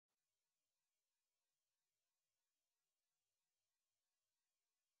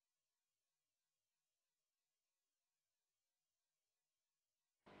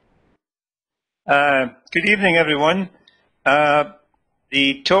Good evening, everyone.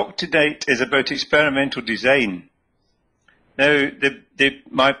 The talk tonight is about experimental design. Now,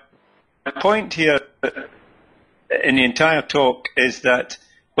 my point here in the entire talk is that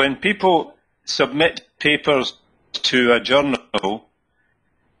when people submit papers to a journal,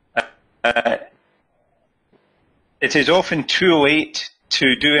 it is often too late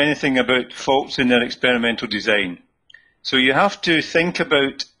to do anything about faults in their experimental design. So you have to think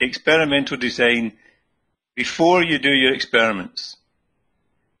about experimental design before you do your experiments.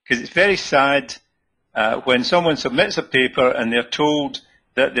 Because it's very sad when someone submits a paper and they're told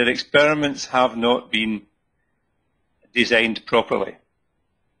that their experiments have not been designed properly.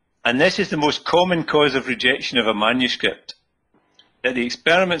 And this is the most common cause of rejection of a manuscript, that the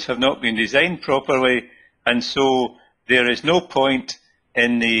experiments have not been designed properly, and so there is no point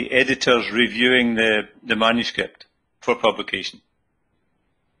in the editors reviewing the manuscript for publication.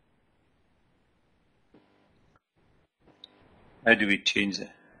 How do we change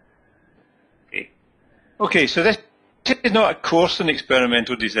that? Okay, so this is not a course in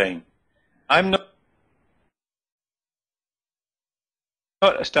experimental design. I'm not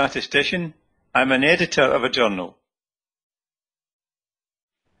a statistician. I'm an editor of a journal.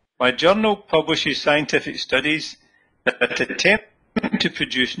 My journal publishes scientific studies that attempt to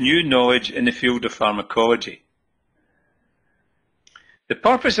produce new knowledge in the field of pharmacology. The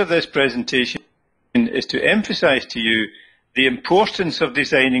purpose of this presentation is to emphasize to you the importance of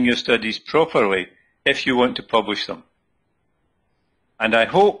designing your studies properly if you want to publish them. And I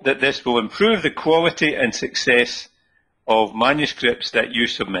hope that this will improve the quality and success of manuscripts that you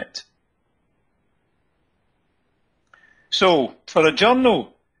submit. So, for a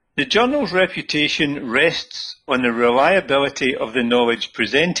journal, the journal's reputation rests on the reliability of the knowledge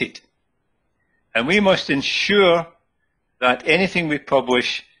presented. And we must ensure that anything we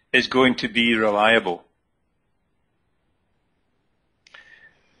publish is going to be reliable.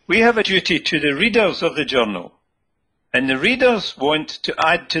 We have a duty to the readers of the journal, and the readers want to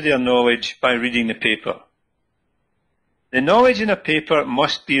add to their knowledge by reading the paper. The knowledge in a paper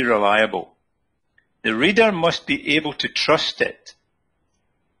must be reliable. The reader must be able to trust it,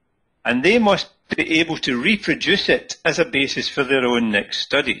 and they must be able to reproduce it as a basis for their own next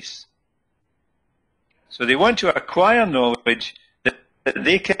studies. So they want to acquire knowledge that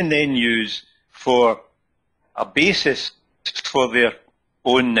they can then use for a basis for their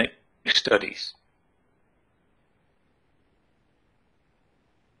own next studies.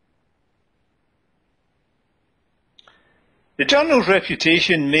 The journal's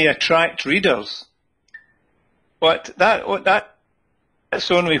reputation may attract readers, but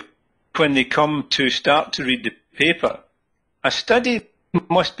that's only when they come to start to read the paper. A study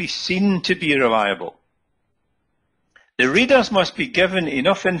must be seen to be reliable. The readers must be given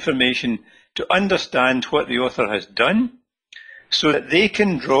enough information to understand what the author has done, so that they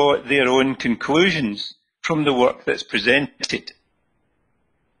can draw their own conclusions from the work that's presented.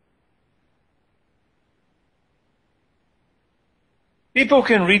 People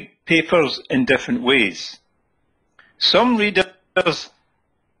can read papers in different ways. Some readers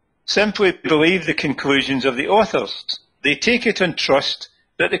simply believe the conclusions of the authors. They take it on trust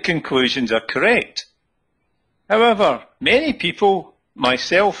that the conclusions are correct. However, many people,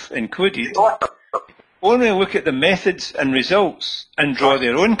 myself included, only look at the methods and results and draw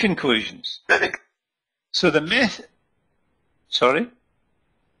their own conclusions. So the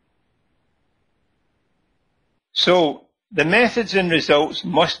methods and results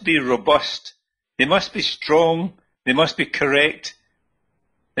must be robust. They must be strong. They must be correct.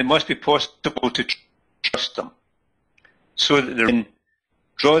 It must be possible to trust them, so that they can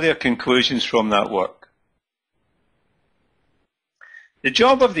draw their conclusions from that work. The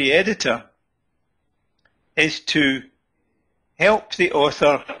job of the editor is to help the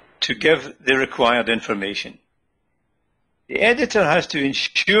author to give the required information. The editor has to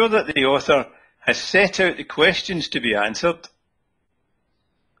ensure that the author has set out the questions to be answered,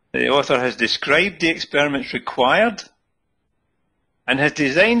 the author has described the experiments required, and has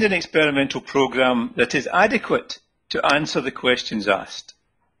designed an experimental program that is adequate to answer the questions asked.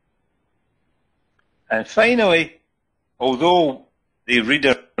 And finally, although the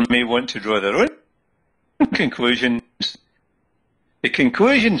reader may want to draw their own conclusions, the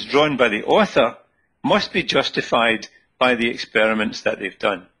conclusions drawn by the author must be justified by the experiments that they've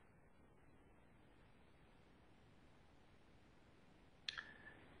done.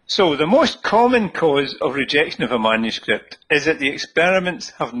 So the most common cause of rejection of a manuscript is that the experiments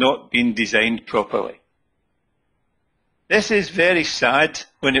have not been designed properly. This is very sad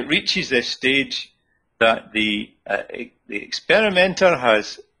when it reaches this stage, that the experimenter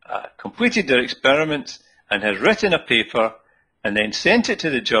has completed their experiments and has written a paper and then sent it to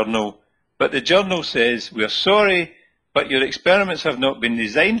the journal, but the journal says, "We're sorry, but your experiments have not been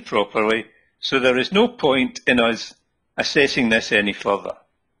designed properly, so there is no point in us assessing this any further."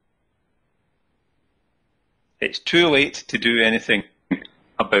 It's too late to do anything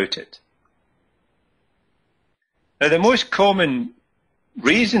about it. Now, the most common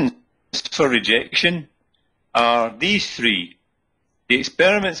reasons for rejection are these three. The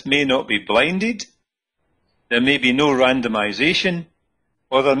experiments may not be blinded, there may be no randomization,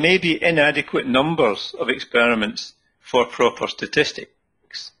 or there may be inadequate numbers of experiments for proper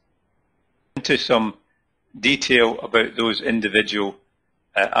statistics. Into some detail about those individual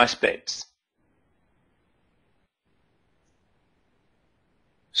aspects.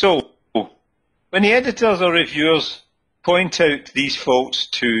 So, when the editors or reviewers point out these faults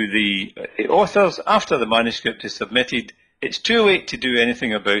to the authors after the manuscript is submitted, it's too late to do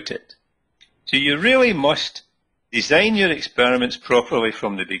anything about it. So you really must design your experiments properly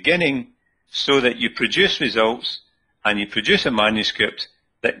from the beginning so that you produce results and you produce a manuscript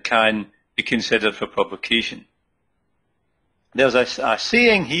that can be considered for publication. There's a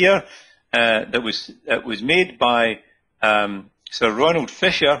saying here that was made by Sir Ronald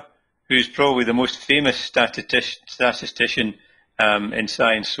Fisher, who's probably the most famous statistician in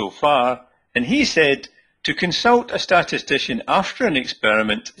science so far, and he said, "To consult a statistician after an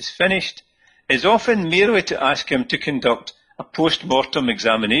experiment is finished is often merely to ask him to conduct a post-mortem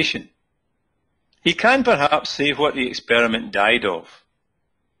examination. He can perhaps say what the experiment died of."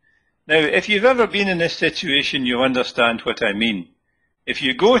 Now, if you've ever been in this situation, you'll understand what I mean. If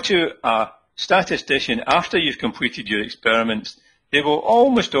you go to a statistician after you've completed your experiments, they will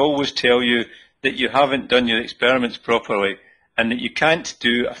almost always tell you that you haven't done your experiments properly and that you can't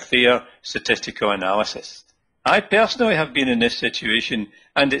do a fair statistical analysis. I personally have been in this situation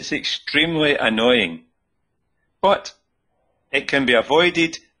and it's extremely annoying. But it can be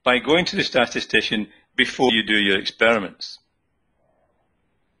avoided by going to the statistician before you do your experiments.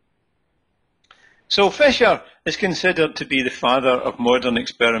 So Fisher is considered to be the father of modern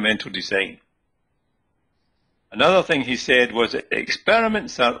experimental design. Another thing he said was that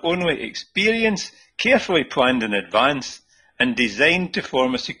experiments are only experience carefully planned in advance and designed to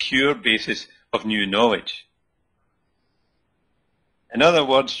form a secure basis of new knowledge. In other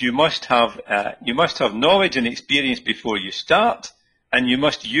words, you must have knowledge and experience before you start, and you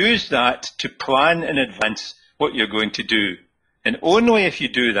must use that to plan in advance what you're going to do. And only if you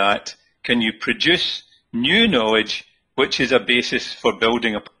do that can you produce new knowledge, which is a basis for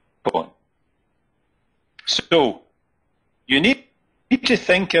building upon. So, you need to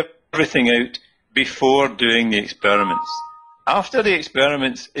think everything out before doing the experiments. After the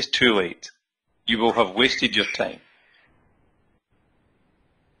experiments, it's too late. You will have wasted your time.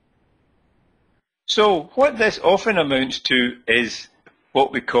 So, what this often amounts to is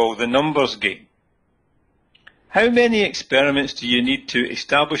what we call the numbers game. How many experiments do you need to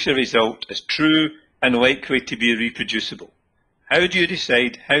establish a result as true and likely to be reproducible? How do you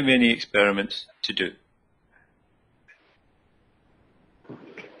decide how many experiments to do?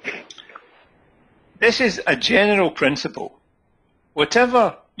 This is a general principle.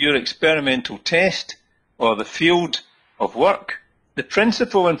 Whatever your experimental test or the field of work, the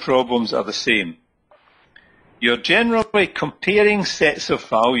principle and problems are the same. You're generally comparing sets of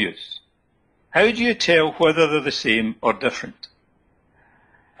values. How do you tell whether they're the same or different?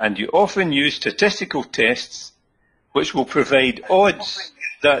 And you often use statistical tests which will provide odds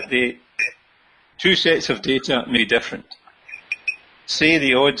that the two sets of data may be different. Say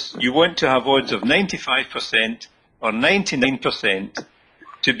the odds, you want to have odds of 95% or 99%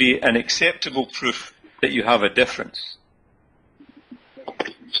 to be an acceptable proof that you have a difference.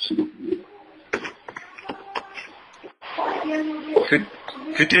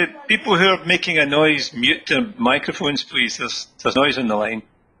 Could people who are making a noise mute their microphones, please? There's noise on the line.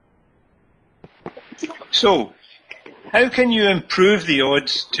 So, how can you improve the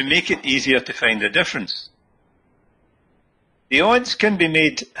odds to make it easier to find the difference? The odds can be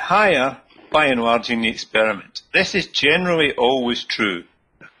made higher by enlarging the experiment. This is generally always true.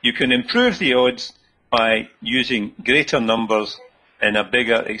 You can improve the odds by using greater numbers in a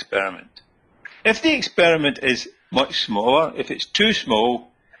bigger experiment. If the experiment is much smaller, if it's too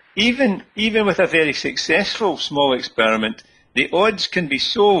small, even with a very successful small experiment, the odds can be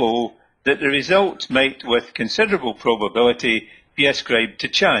so low that the result might, with considerable probability, be ascribed to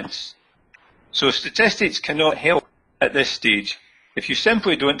chance. So statistics cannot help at this stage. If you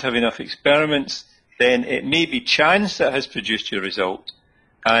simply don't have enough experiments, then it may be chance that has produced your result,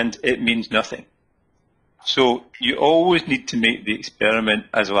 and it means nothing. So you always need to make the experiment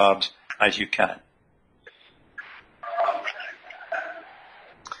as large as you can.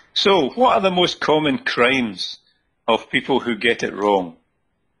 So what are the most common crimes of people who get it wrong?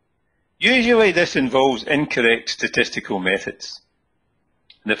 Usually this involves incorrect statistical methods.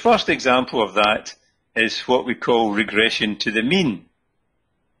 The first example of that is what we call regression to the mean.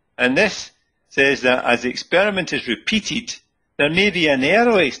 And this says that as the experiment is repeated, there may be an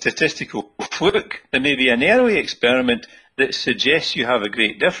early statistical fluke, there may be an early experiment that suggests you have a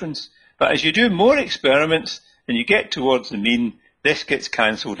great difference, but as you do more experiments and you get towards the mean, this gets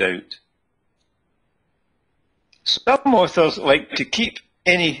cancelled out. Some authors like to keep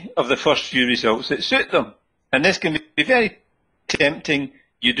any of the first few results that suit them, and this can be very tempting.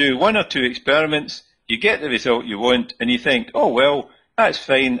 You do one or two experiments, you get the result you want, and you think, oh well, that's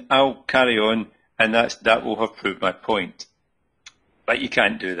fine, I'll carry on, and that will have proved my point. But you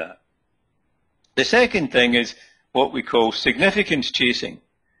can't do that. The second thing is what we call significance chasing,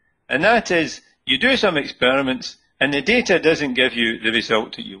 and that is you do some experiments and the data doesn't give you the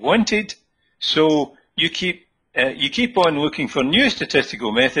result that you wanted, so you keep on looking for new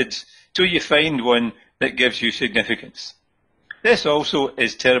statistical methods till you find one that gives you significance. This also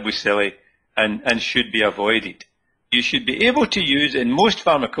is terribly silly and should be avoided. You should be able to use, in most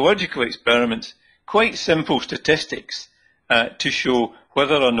pharmacological experiments, quite simple statistics to show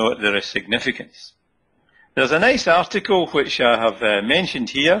whether or not there is significance. There's a nice article which I have mentioned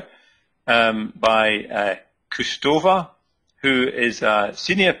here by Kustova, who is a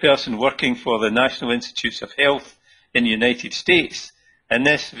senior person working for the National Institutes of Health in the United States. And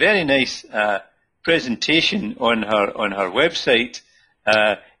this very nice presentation on her website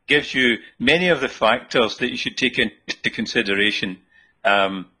gives you many of the factors that you should take into consideration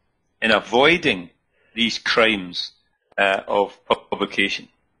in avoiding these crimes of publication.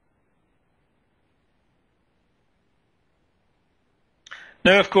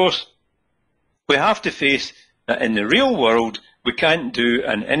 Now, of course, we have to face that in the real world, we can't do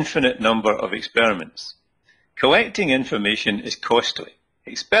an infinite number of experiments. Collecting information is costly.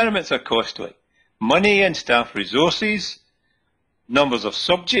 Experiments are costly. Money and staff resources, numbers of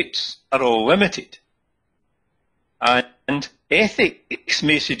subjects are all limited. And ethics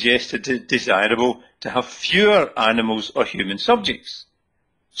may suggest it is desirable to have fewer animals or human subjects.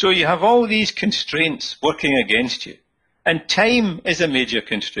 So you have all these constraints working against you. And time is a major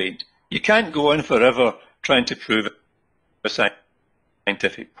constraint. You can't go on forever trying to prove a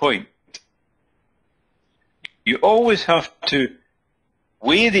scientific point. You always have to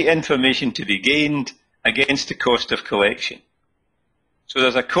weigh the information to be gained against the cost of collection. So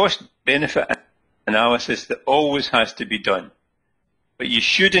there's a cost-benefit analysis that always has to be done. But you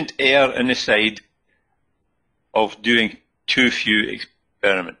shouldn't err on the side of doing too few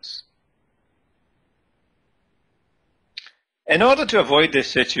experiments. In order to avoid this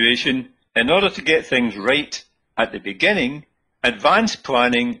situation, in order to get things right at the beginning, advanced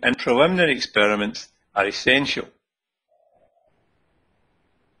planning and preliminary experiments are essential.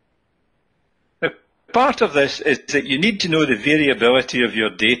 Now, part of this is that you need to know the variability of your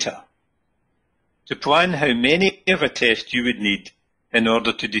data to plan how many of a test you would need in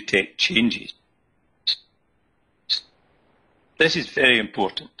order to detect changes. This is very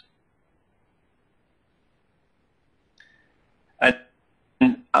important. And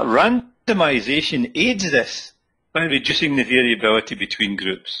randomization aids this by reducing the variability between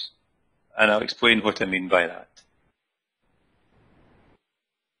groups. And I'll explain what I mean by that.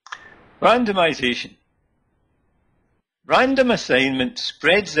 Randomization. Random assignment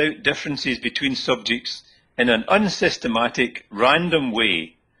spreads out differences between subjects in an unsystematic, random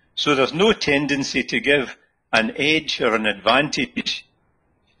way, so there's no tendency to give an edge or an advantage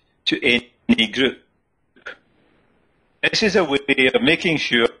to any group. This is a way of making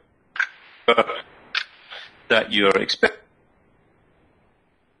sure that your experiment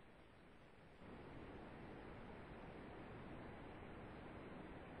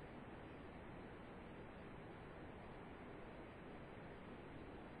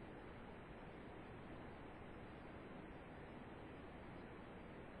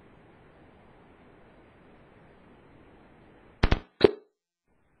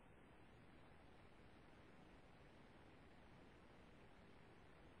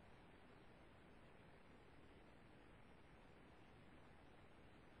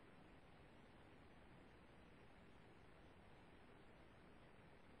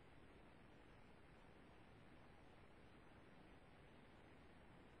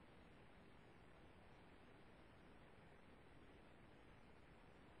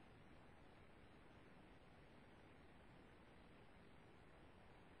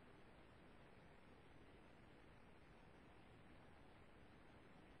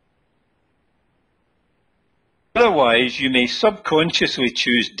Otherwise, you may subconsciously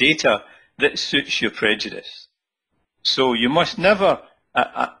choose data that suits your prejudice. So you must never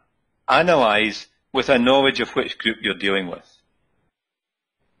analyse with a knowledge of which group you're dealing with.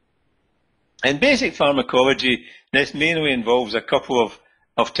 In basic pharmacology, this mainly involves a couple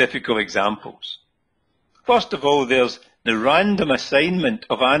of typical examples. First of all, there's the random assignment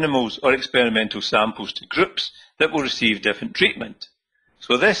of animals or experimental samples to groups that will receive different treatment.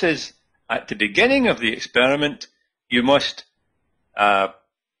 So this is, at the beginning of the experiment, you must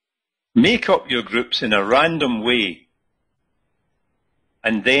make up your groups in a random way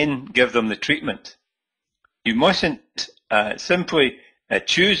and then give them the treatment. You mustn't simply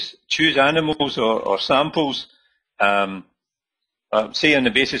choose animals or samples, say on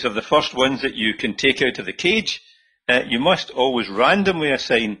the basis of the first ones that you can take out of the cage. You must always randomly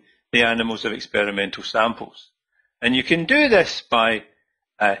assign the animals of experimental samples. And you can do this by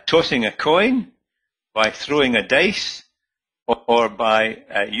tossing a coin, by throwing a dice, or by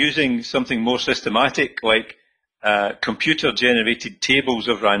using something more systematic like computer-generated tables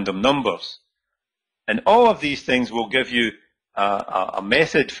of random numbers. And all of these things will give you a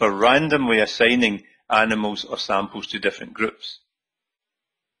method for randomly assigning animals or samples to different groups.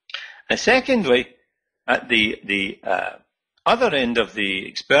 And secondly, at the other end of the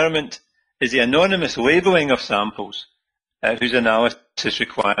experiment is the anonymous labelling of samples whose analysis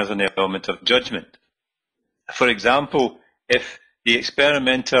requires an element of judgment. For example, if the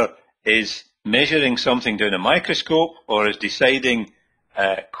experimenter is measuring something down a microscope or is deciding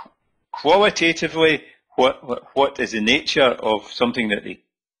qualitatively what is the nature of something that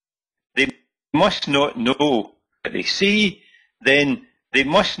they must not know what they see, then they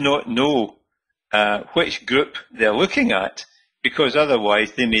must not know which group they're looking at, because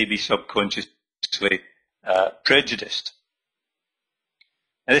otherwise they may be subconsciously prejudiced.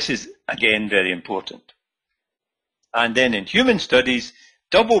 And this is, again, very important. And then in human studies,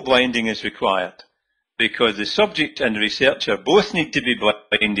 double blinding is required, because the subject and the researcher both need to be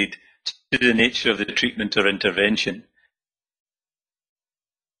blinded to the nature of the treatment or intervention.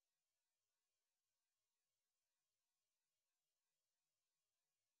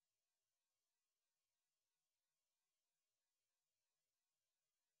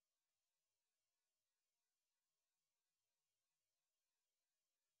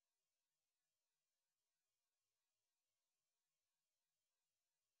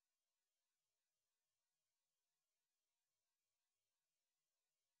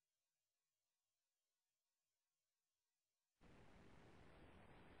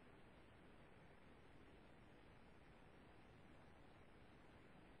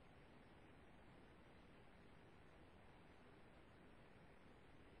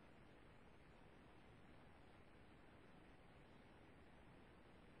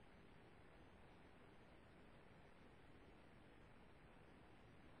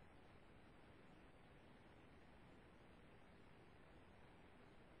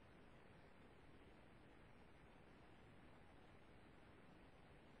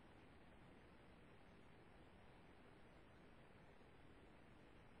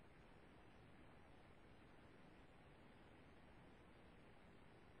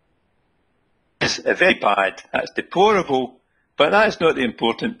 It's very bad. That's deplorable, but that's not the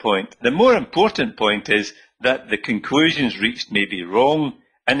important point. The more important point is that the conclusions reached may be wrong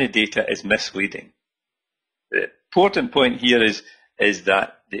and the data is misleading. The important point here is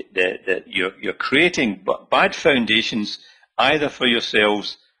that you're creating bad foundations either for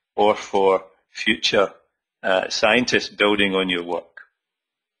yourselves or for future scientists building on your work.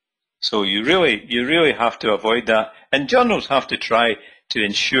 So you really have to avoid that, and journals have to try to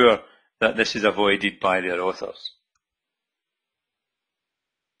ensure that this is avoided by their authors.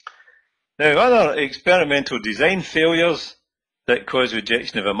 Now, other experimental design failures that cause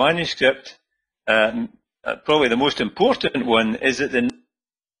rejection of a manuscript, probably the most important one is that the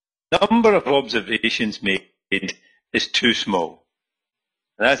number of observations made is too small.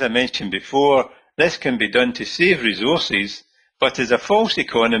 And as I mentioned before, this can be done to save resources, but is a false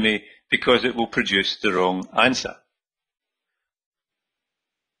economy because it will produce the wrong answer.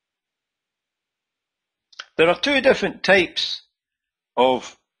 There are two different types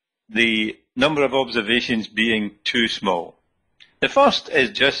of the number of observations being too small. The first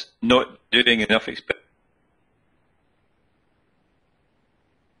is just not doing enough experiments.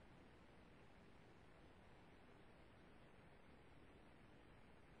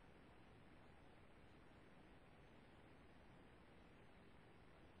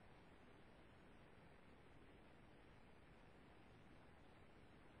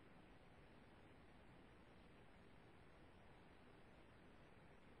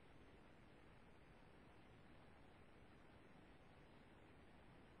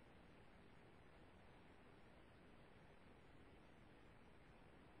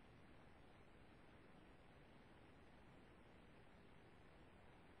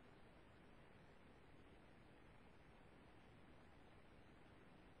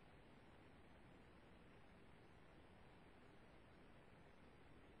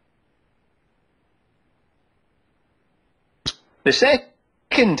 The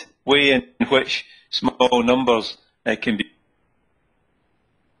second way in which small numbers can be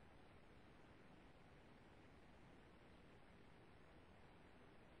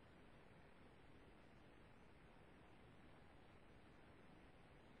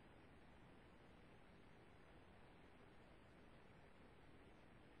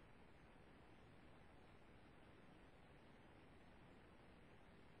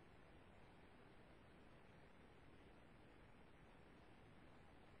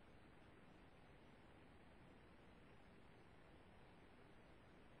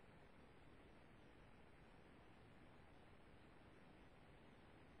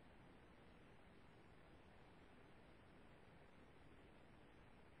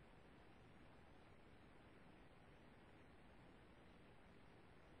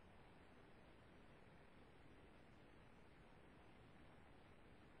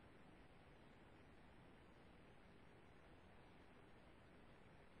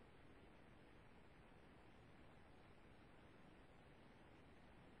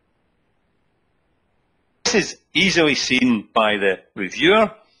This is easily seen by the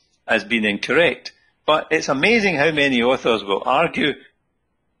reviewer as being incorrect, but it's amazing how many authors will argue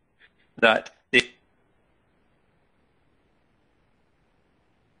that they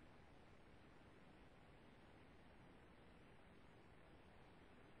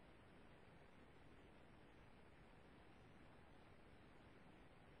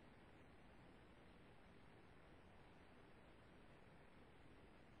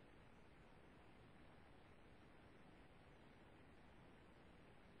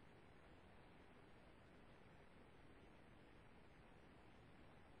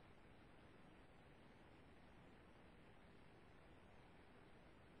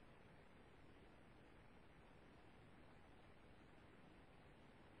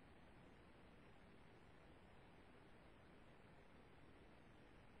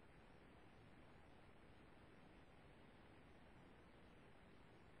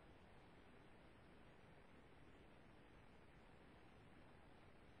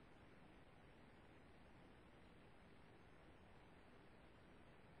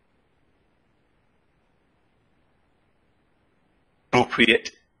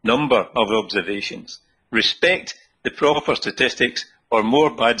appropriate number of observations. Respect the proper statistics, or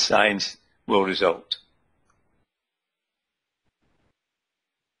more bad science will result.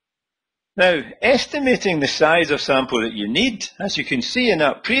 Now, estimating the size of sample that you need, as you can see in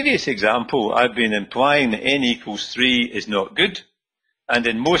that previous example, I've been implying that n equals 3 is not good, and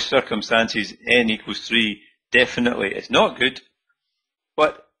in most circumstances n equals 3 definitely is not good.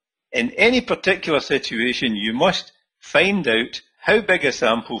 But in any particular situation, you must find out how big a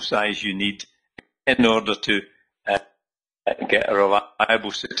sample size you need in order to get a reliable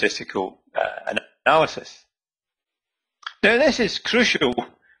statistical analysis. Now, this is crucial,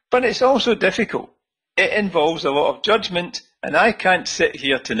 but it's also difficult. It involves a lot of judgment, and I can't sit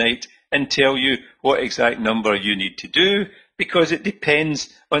here tonight and tell you what exact number you need to do, because it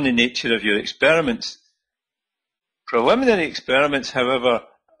depends on the nature of your experiments. Preliminary experiments, however,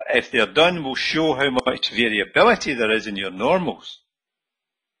 if they're done, will show how much variability there is in your normals.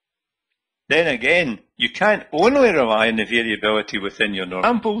 Then again, you can't only rely on the variability within your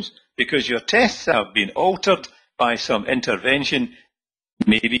samples, because your tests have been altered by some intervention,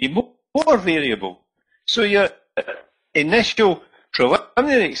 maybe more variable. So your initial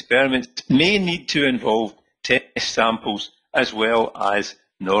preliminary experiments may need to involve test samples as well as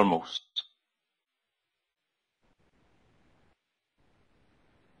normals.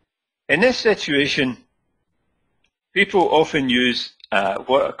 In this situation, people often use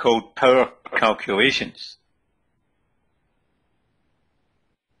what are called power calculations.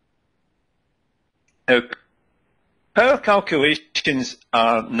 Now, power calculations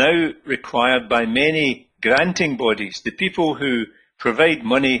are now required by many granting bodies, the people who provide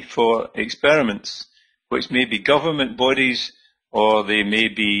money for experiments, which may be government bodies, or they may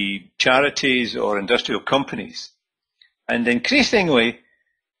be charities or industrial companies. And increasingly,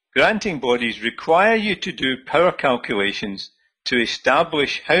 granting bodies require you to do power calculations to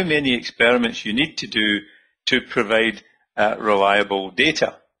establish how many experiments you need to do to provide reliable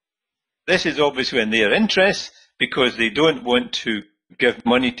data. This is obviously in their interests, because they don't want to give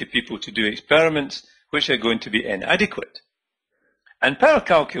money to people to do experiments which are going to be inadequate. And power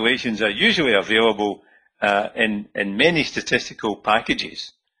calculations are usually available in many statistical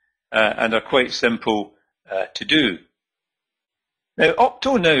packages and are quite simple to do. Now, up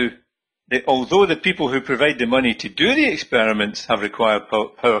till now, although the people who provide the money to do the experiments have required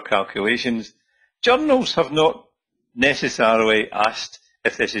power calculations, journals have not necessarily asked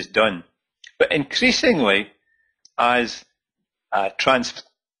if this is done. But increasingly, as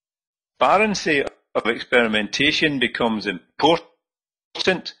Transparency of experimentation becomes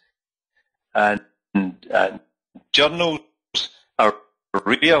important, and journals are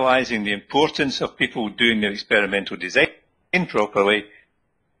realizing the importance of people doing their experimental design properly.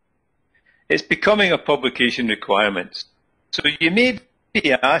 It's becoming a publication requirement. So you may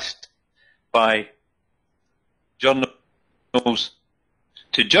be asked by journals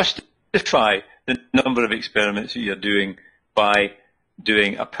to justify the number of experiments that you're doing by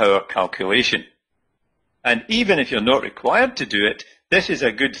doing a power calculation. And even if you're not required to do it, this is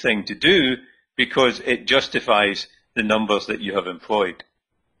a good thing to do because it justifies the numbers that you have employed.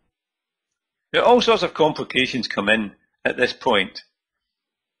 Now, all sorts of complications come in at this point.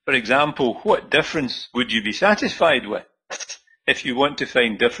 For example, what difference would you be satisfied with if you want to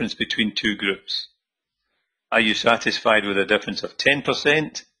find difference between two groups? Are you satisfied with a difference of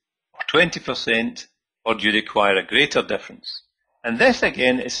 10% or 20%, or do you require a greater difference? And this,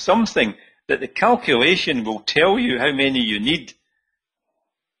 again, is something that the calculation will tell you how many you need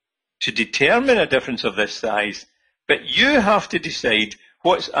to determine a difference of this size, but you have to decide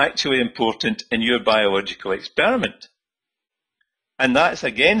what's actually important in your biological experiment. And that's,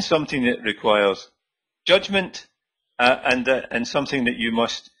 again, something that requires judgment and something that you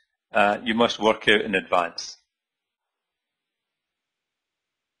must work out in advance.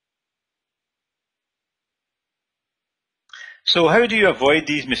 So how do you avoid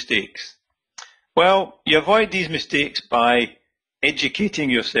these mistakes? Well, you avoid these mistakes by educating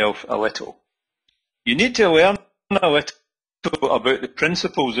yourself a little. You need to learn a little about the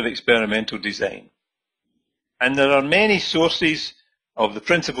principles of experimental design. And there are many sources of the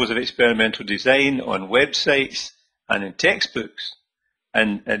principles of experimental design on websites and in textbooks.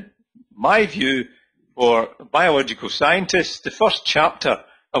 And in my view, for biological scientists, the first chapter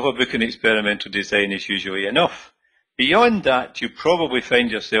of a book on experimental design is usually enough. Beyond that, you probably find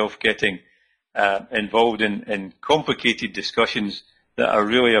yourself getting involved in complicated discussions that are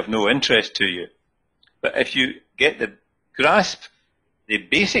really of no interest to you. But if you grasp the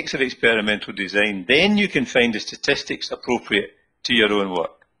basics of experimental design, then you can find the statistics appropriate to your own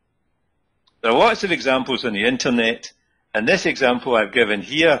work. There are lots of examples on the internet, and this example I've given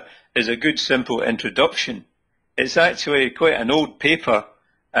here is a good simple introduction. It's actually quite an old paper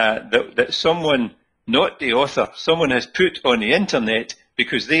that someone, not the author, someone has put on the internet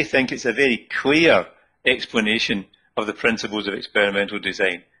because they think it's a very clear explanation of the principles of experimental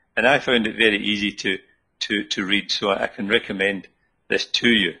design. And I found it very easy to read, so I can recommend this to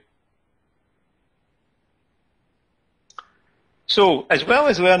you. So, as well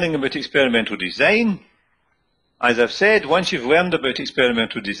as learning about experimental design, as I've said, once you've learned about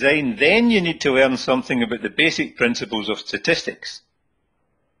experimental design, then you need to learn something about the basic principles of statistics.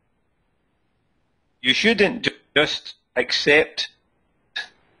 You shouldn't just accept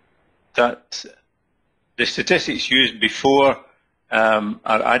that the statistics used before are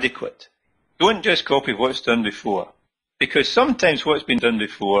adequate. Don't just copy what's done before, because sometimes what's been done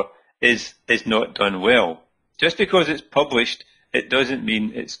before is not done well. Just because it's published, it doesn't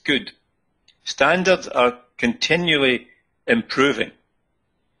mean it's good. Standards are continually improving.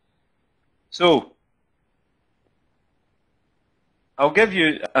 So, I'll give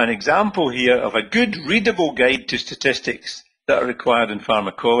you an example here of a good readable guide to statistics that are required in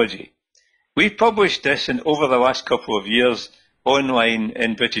pharmacology. We've published this over the last couple of years online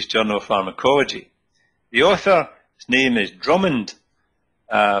in British Journal of Pharmacology. The author's name is Drummond,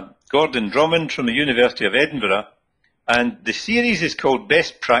 Gordon Drummond from the University of Edinburgh, and the series is called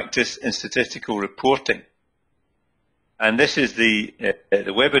Best Practice in Statistical Reporting. And this is the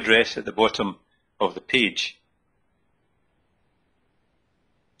web address at the bottom of the page.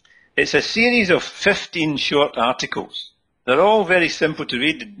 It's a series of 15 short articles. They're all very simple to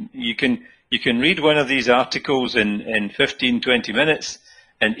read. You can read one of these articles in 15, 20 minutes,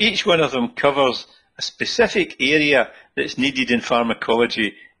 and each one of them covers a specific area that's needed in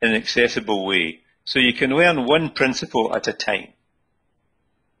pharmacology in an accessible way. So you can learn one principle at a time.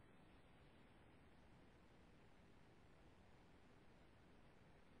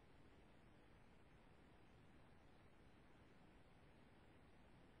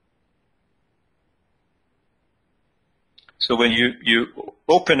 So when you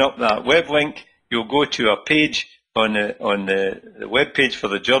open up that web link, you'll go to a page on the web page for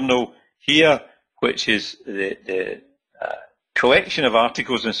the journal here, which is the collection of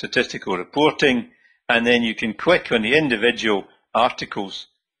articles on statistical reporting, and then you can click on the individual articles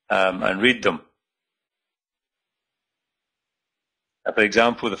and read them. For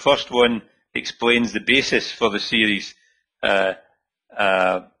example, the first one explains the basis for the series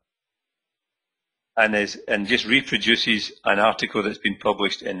and just reproduces an article that's been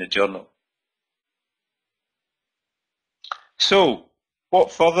published in the journal. So,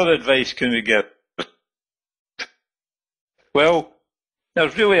 what further advice can we give? Well,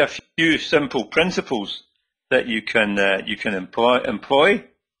 there's really a few simple principles that you can employ.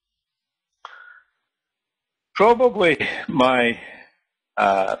 Probably my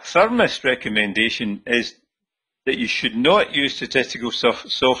firmest recommendation is that you should not use statistical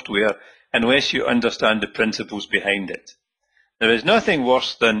software unless you understand the principles behind it. There is nothing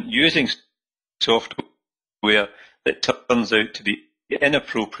worse than using software that turns out to be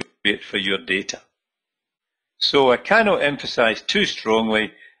inappropriate for your data. So I cannot emphasize too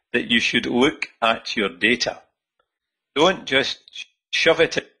strongly that you should look at your data. Don't just shove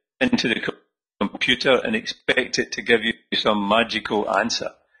it into the computer and expect it to give you some magical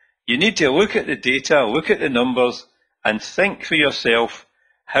answer. You need to look at the data, look at the numbers, and think for yourself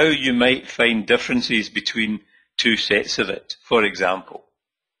how you might find differences between two sets of it, for example.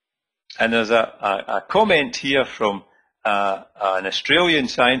 And there's a comment here from an Australian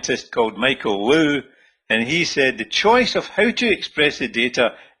scientist called Michael Liu, and he said the choice of how to express the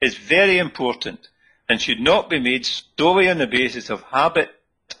data is very important and should not be made solely on the basis of habit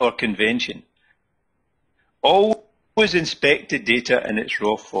or convention. Always inspect the data in its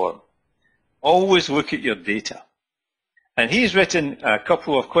raw form. Always look at your data. And he's written a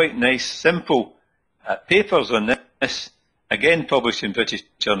couple of quite nice, simple papers on this, again published in British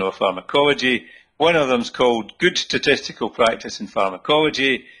Journal of Pharmacology. One of them is called Good Statistical Practice in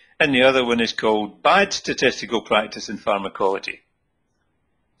Pharmacology, and the other one is called Bad Statistical Practice in Pharmacology.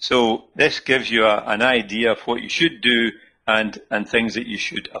 So this gives you an idea of what you should do and things that you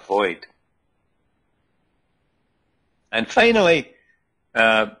should avoid. And finally,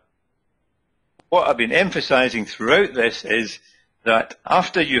 what I've been emphasizing throughout this is that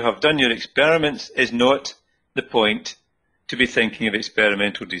after you have done your experiments is not the point to be thinking of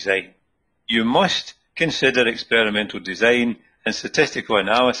experimental design. You must consider experimental design and statistical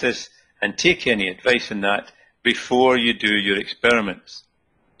analysis and take any advice on that before you do your experiments.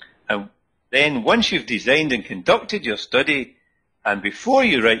 And then once you've designed and conducted your study, and before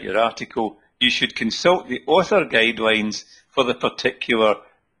you write your article, you should consult the author guidelines for the particular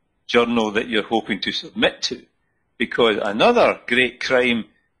journal that you're hoping to submit to. Because another great crime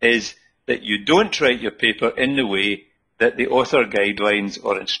is that you don't write your paper in the way that the author guidelines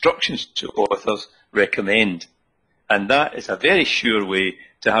or instructions to authors recommend. And that is a very sure way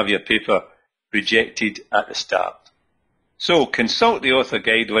to have your paper rejected at the start. So consult the author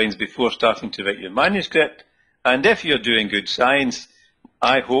guidelines before starting to write your manuscript, and if you're doing good science,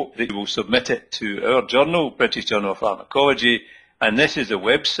 I hope that you will submit it to our journal, British Journal of Pharmacology, and this is the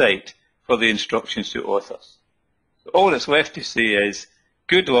website for the instructions to authors. So all that's left to say is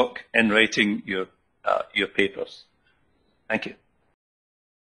good luck in writing your papers. Thank you.